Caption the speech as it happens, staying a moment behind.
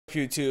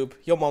YouTube,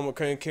 your mama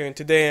couldn't care, and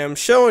today I'm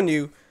showing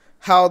you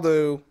how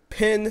to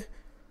pin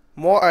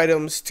more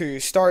items to your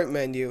start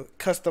menu,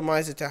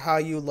 customize it to how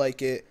you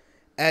like it,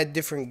 add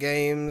different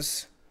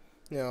games,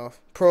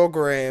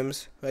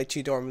 programs that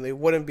you normally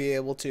wouldn't be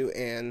able to,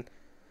 and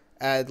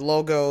add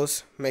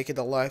logos, make it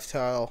a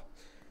lifestyle,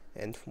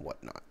 and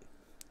whatnot.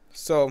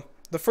 So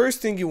the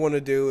first thing you want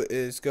to do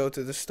is go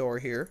to the store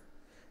here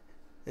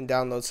and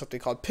download something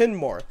called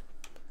Pinmore.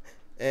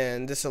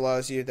 And this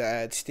allows you to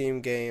add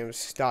Steam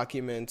games,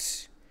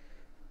 documents,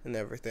 and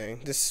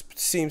everything. This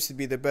seems to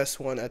be the best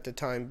one at the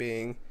time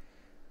being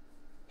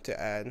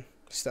to add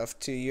stuff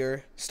to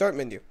your start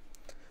menu.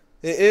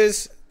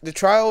 The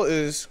trial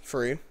is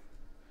free,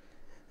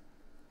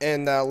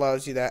 and that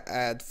allows you to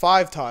add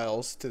 5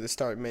 tiles to the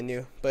start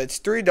menu, but it's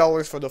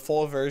 $3 for the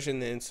full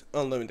version, and it's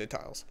unlimited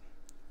tiles.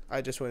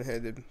 I just went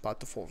ahead and bought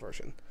the full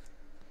version.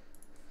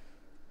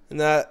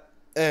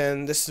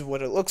 And this is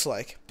what it looks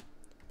like.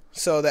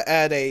 So to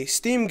add a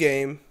Steam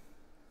game,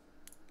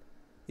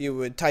 you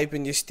would type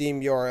in your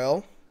Steam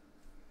URL,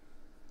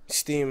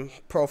 Steam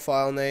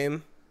profile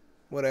name,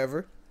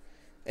 whatever,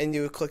 and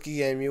you would click a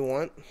game you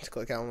want. Let's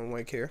click Alan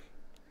Wake here.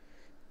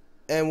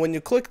 And when you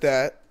click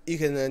that, you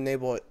can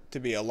enable it to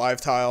be a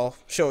live tile,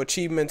 show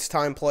achievements,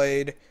 time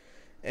played,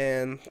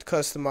 and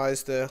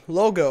customize the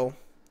logo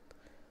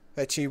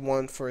that you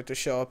want for it to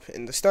show up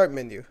in the start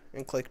menu.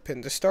 And click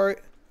pin to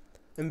start,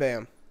 and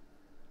bam,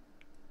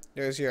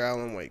 there's your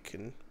Alan Wake,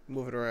 and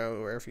move it around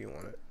wherever you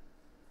want it.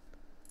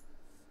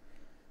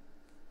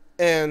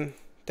 And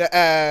to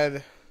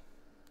add,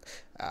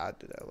 I'll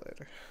do that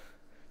later.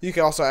 You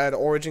can also add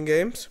Origin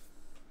games,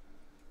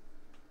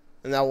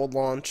 and that will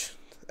launch.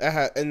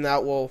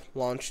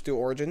 Through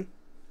Origin.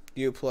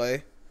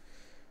 Uplay.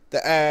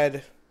 To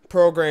add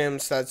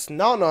programs that's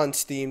not on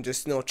Steam,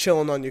 just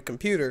chilling on your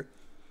computer,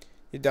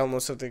 you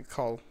download something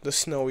called the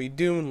Snowy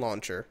Dune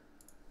launcher.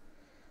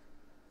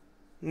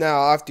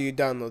 Now, after you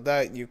download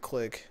that, you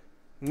click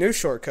New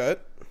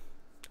Shortcut.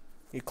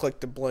 You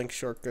click the blank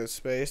shortcut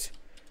space.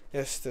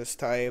 Just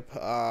type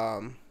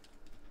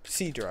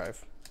C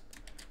drive.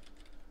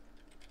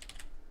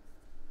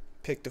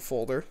 Pick the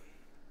folder,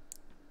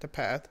 the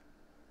path.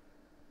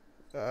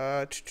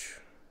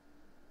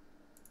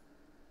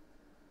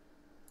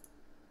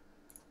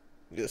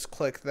 Just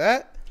click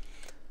that,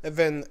 and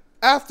then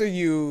after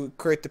you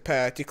create the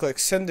path, you click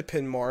Send to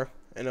Pinmore,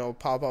 and it'll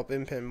pop up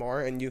in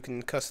Pinmore, and you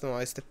can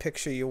customize the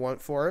picture you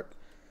want for it.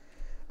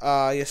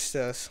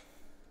 Just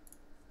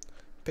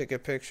pick a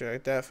picture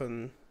like that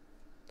from,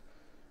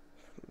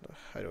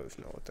 I don't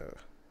even know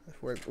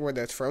where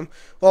that's from.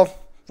 Well,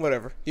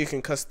 whatever. You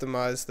can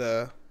customize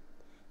the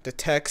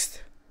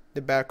text,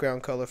 the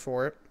background color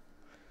for it,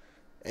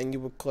 and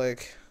you will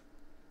click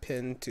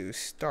pin to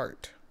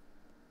start.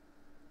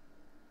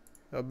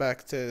 Go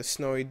back to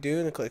Snowy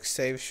Dune and click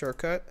Save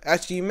Shortcut.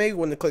 Actually, you may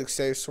want to click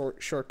Save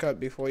Shortcut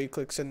before you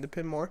click Send to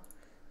Pinmore.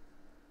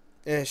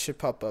 And it should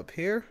pop up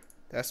here.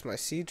 That's my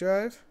C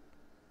drive.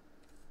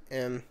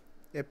 And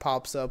it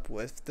pops up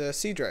with the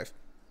C drive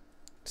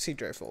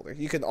folder.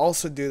 You can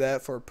also do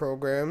that for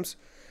programs.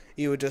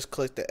 You would just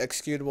click the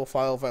executable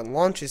file that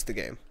launches the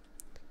game.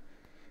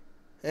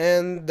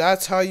 And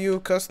that's how you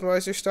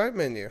customize your start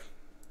menu.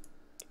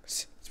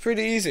 It's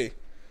pretty easy.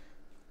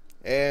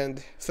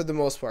 And for the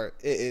most part,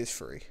 it is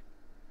free.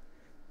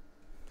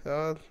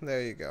 So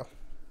there you go.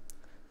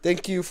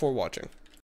 Thank you for watching.